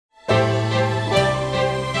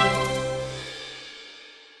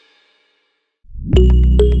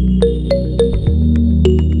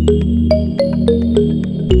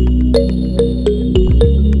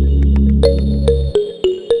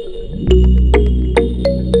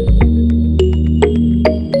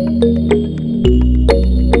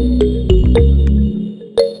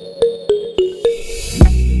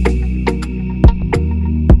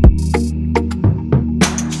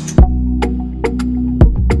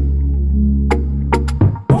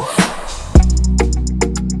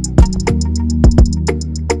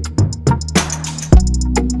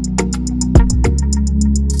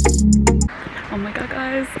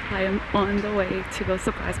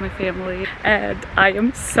surprise my family, and I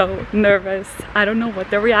am so nervous. I don't know what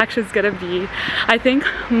their reaction is gonna be. I think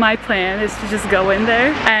my plan is to just go in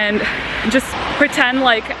there and just pretend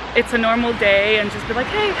like it's a normal day and just be like,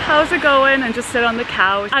 hey, how's it going? And just sit on the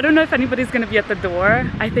couch. I don't know if anybody's gonna be at the door.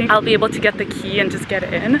 I think I'll be able to get the key and just get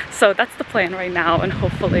in. So that's the plan right now, and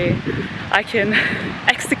hopefully I can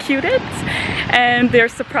execute it and they're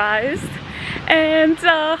surprised. And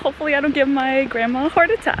hopefully I don't give my grandma a heart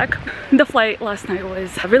attack. The flight last night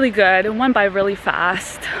was really good. It went by really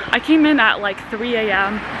fast. I came in at like 3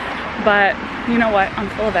 a.m. but you know what? I'm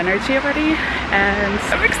full of energy already and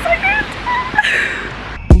I'm excited.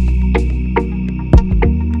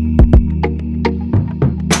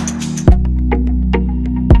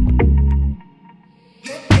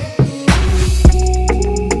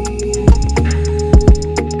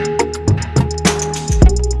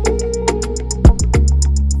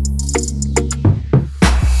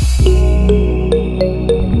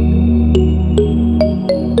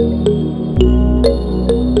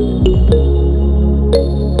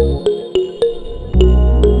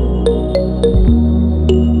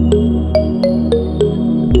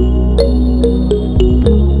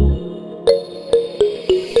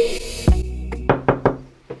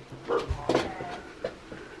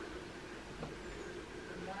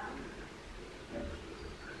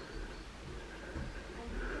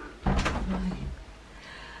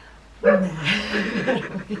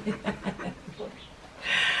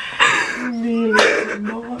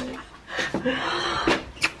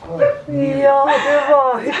 Ja, det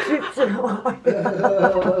var hyggligt.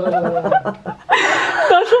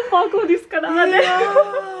 Došao poklon iz Kanade.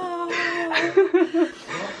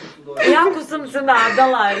 Jako sam se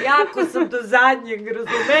nadala, jako sam do zadnjeg,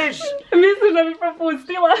 razumeš? Misliš da bi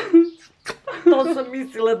propustila? To sam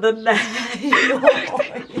mislila da ne.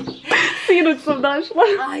 Sinoć sam došla.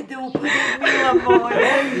 Ajde, upadaj, mila moja.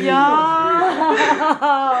 Ja.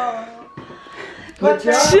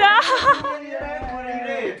 Ćao!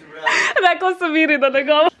 Rekla sam Miri da ne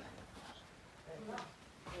govori.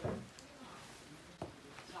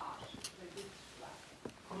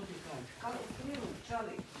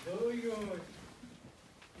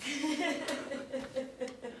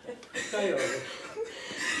 Šta je ovo?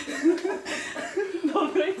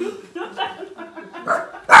 Dobro jutro.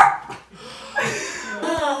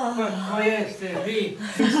 Ko jeste vi?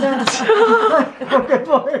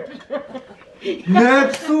 Ne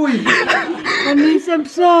psuj! Pa nisam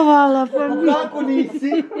psovala, pa Kako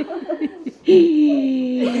nisi?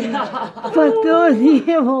 Pa to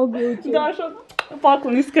nije moguće. Došao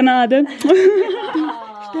poklon iz Kanade.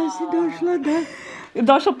 Šta si došla da?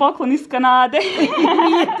 Došao poklon iz Kanade.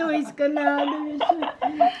 Nije to iz Kanade više.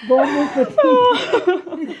 Bogu pa ti.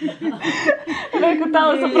 Rekao,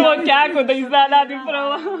 tamo sam prvo kjaku da iznenadim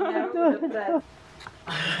prvo.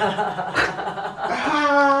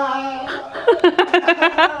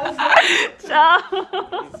 Ciao.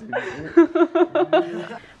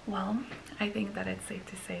 Well, I think that it's safe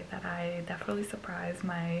to say that I definitely surprised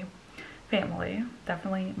my family,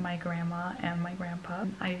 definitely my grandma and my grandpa.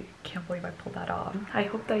 I can't believe I pulled that off. I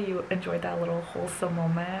hope that you enjoyed that little wholesome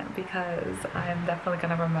moment because I'm definitely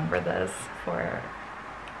gonna remember this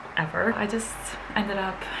forever. I just ended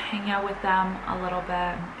up hanging out with them a little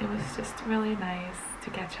bit. It was just really nice to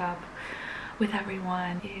catch up with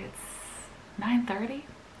everyone. It's 9:30.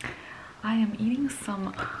 I am eating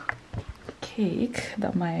some cake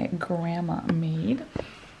that my grandma made,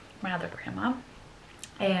 my other grandma,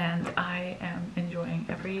 and I am enjoying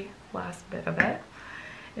every last bit of it.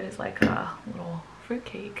 It is like a little fruit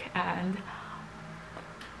cake and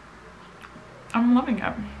I'm loving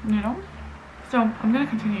it, you know? So I'm gonna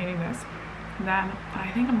continue eating this. Then I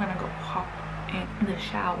think I'm gonna go hop in the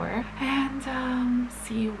shower and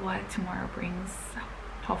see what tomorrow brings.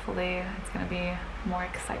 Hopefully it's gonna be more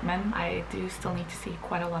excitement. I do still need to see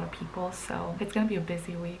quite a lot of people, so it's gonna be a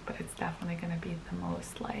busy week, but it's definitely gonna be the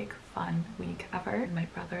most like fun week ever. My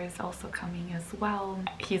brother is also coming as well.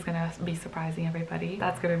 He's gonna be surprising everybody.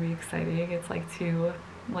 That's gonna be exciting. It's like two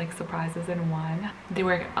like surprises in one. They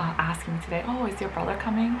were asking me today, oh, is your brother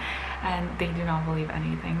coming? And they do not believe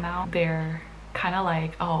anything now. They're kind of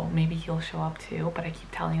like, oh, maybe he'll show up too, but I keep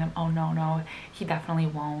telling them, oh no, he definitely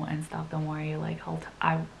won't and stuff, don't worry, like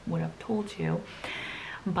I would have told you.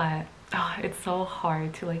 But it's so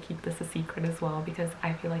hard to like keep this a secret as well, because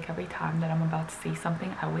I feel like every time that I'm about to say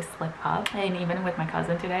something I always slip up. And even with my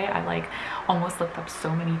cousin today, I like almost slipped up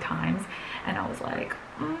so many times, and I was like,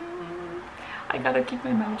 I gotta keep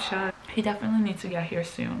my mouth shut. He definitely needs to get here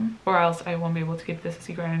soon, or else I won't be able to keep this a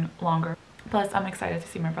secret any longer. Plus I'm excited to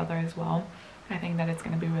see my brother as well. I think that it's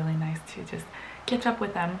going to be really nice to just catch up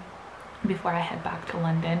with them before I head back to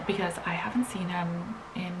London, because I haven't seen him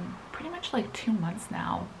in pretty much like 2 months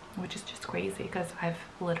now, which is just crazy because I've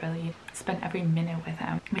literally spent every minute with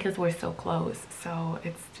him because we're so close. So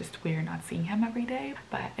it's just weird not seeing him every day,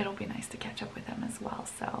 but it'll be nice to catch up with him as well.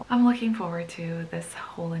 So I'm looking forward to this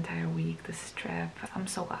whole entire week, this trip. I'm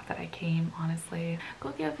so glad that I came, honestly.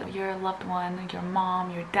 Go give your loved one, your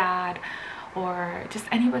mom, your dad, or just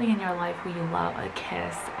anybody in your life who you love a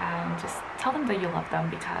kiss, and just tell them that you love them,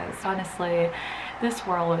 because honestly this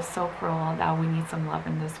world is so cruel that we need some love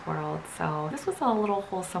in this world. So this was a little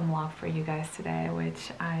wholesome vlog for you guys today,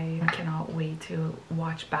 which I cannot wait to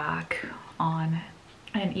watch back on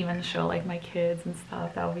and even show like my kids and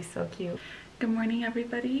stuff. That would be so cute. Good morning,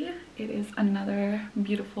 everybody. It is another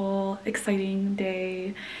beautiful, exciting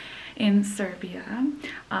day in Serbia.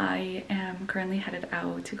 I am currently headed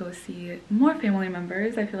out to go see more family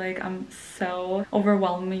members. I feel like I'm so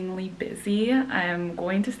overwhelmingly busy. I'm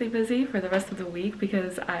going to stay busy for the rest of the week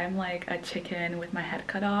because I'm like a chicken with my head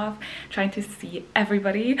cut off, trying to see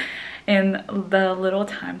everybody in the little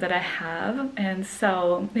time that I have. And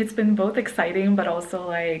so it's been both exciting but also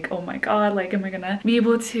like, oh my god, like am I gonna be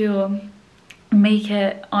able to make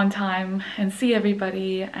it on time and see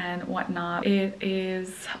everybody and whatnot. It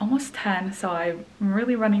is almost 10, so I'm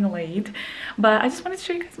really running late, but I just wanted to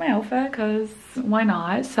show you guys my outfit because why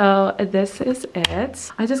not? So this is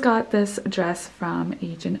it. I just got this dress from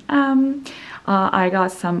H&M. I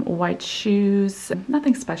got some white shoes,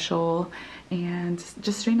 nothing special, and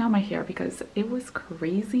just straighten out my hair because it was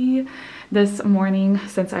crazy this morning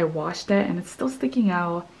since I washed it and it's still sticking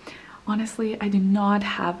out. Honestly, I do not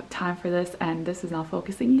have time for this, and this is not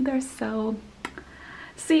focusing either. So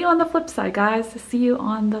see you on the flip side, guys. See you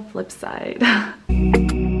on the flip side.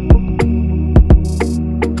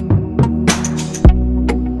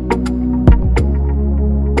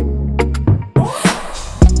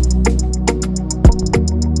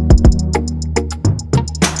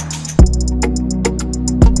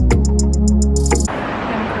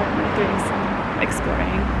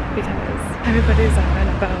 Everybody's out and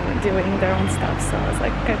about doing their own stuff, so I was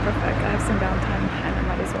like, okay, perfect, I have some downtime and I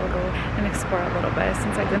might as well go and explore a little bit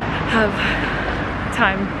since I didn't have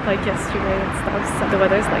time like yesterday and stuff. So the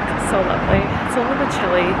weather's like so lovely. It's a little bit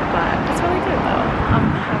chilly, but it's really good though. I'm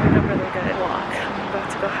having a really good walk. I'm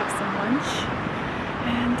about to go have some lunch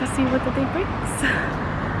and to see what the day brings.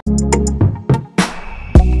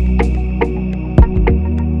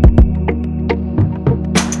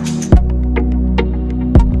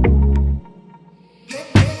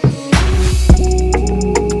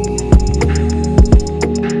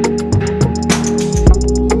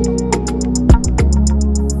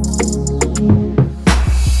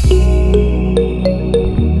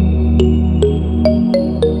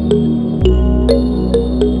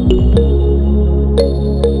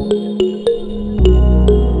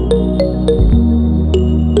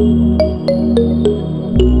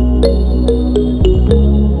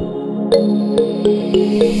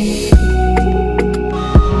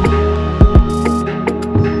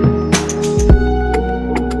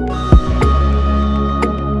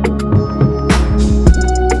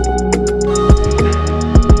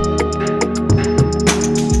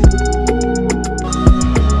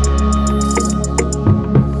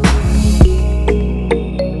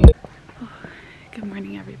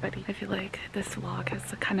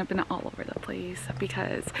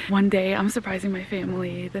 Because one day I'm surprising my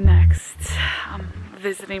family, the next I'm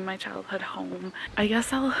visiting my childhood home. I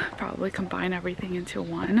guess I'll probably combine everything into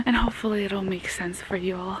one and hopefully it'll make sense for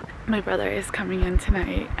you all. My brother is coming in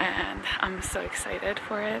tonight and I'm so excited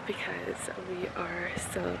for it because we are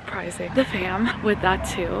surprising the fam with that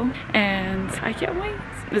too, and I can't wait.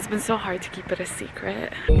 It's been so hard to keep it a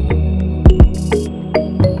secret.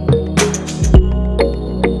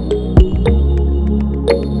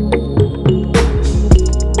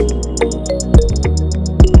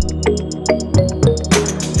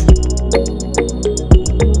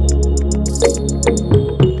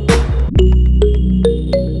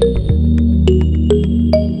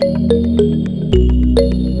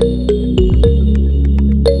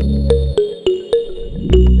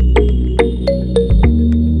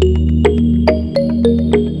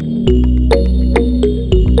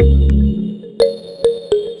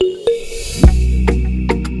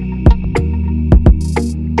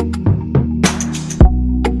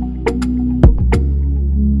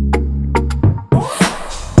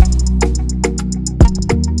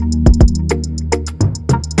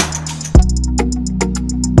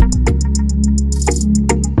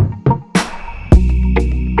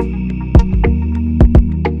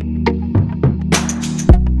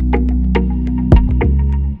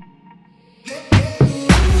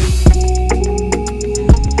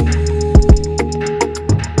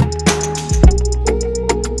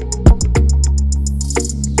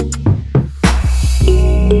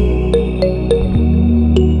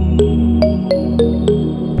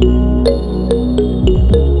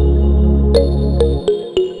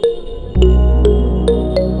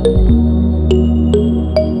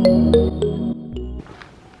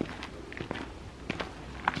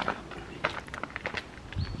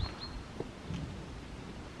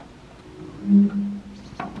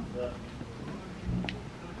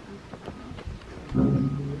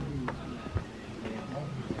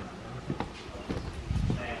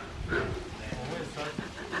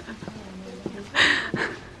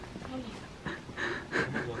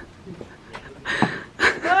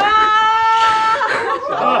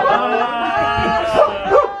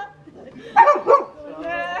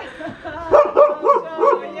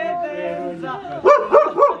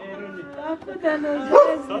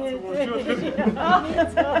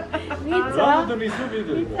 Samo da nisu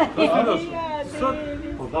vidjeli. Sad,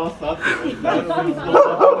 po 2 sata.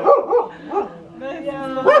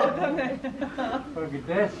 Pa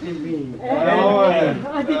gde si mi? Evo je.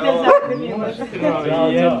 A ti te zakrivaš.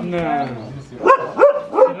 Jedna.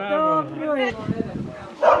 Dobro je.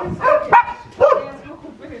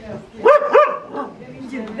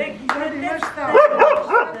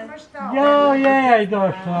 Jo, jej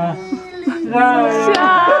došla.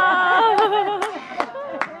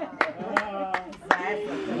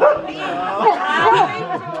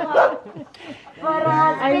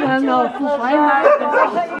 I don't know.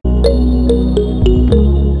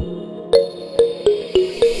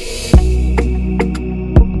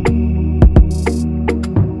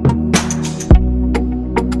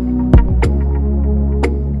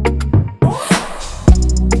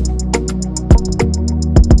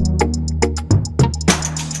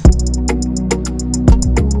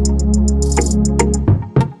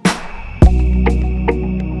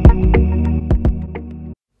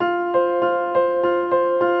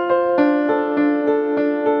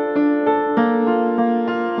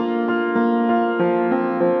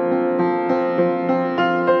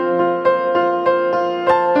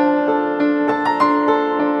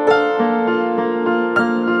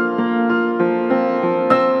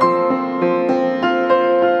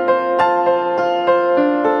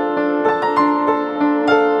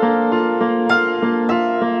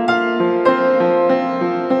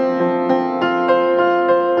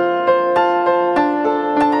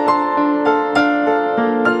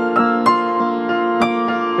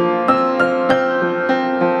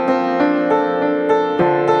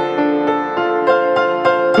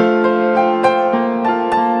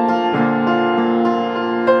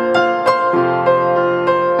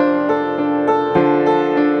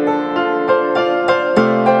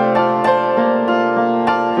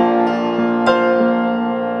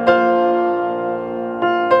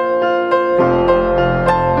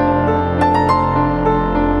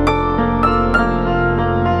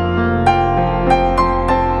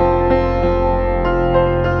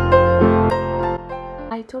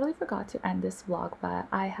 I totally forgot to end this vlog, but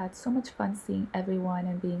I had so much fun seeing everyone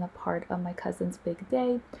and being a part of my cousin's big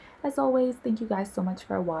day. As always, thank you guys so much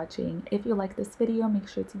for watching. If you like this video, make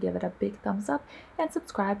sure to give it a big thumbs up and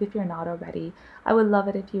subscribe if you're not already. I would love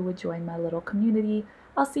it if you would join my little community.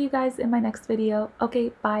 I'll see you guys in my next video.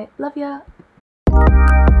 Okay, bye. Love ya.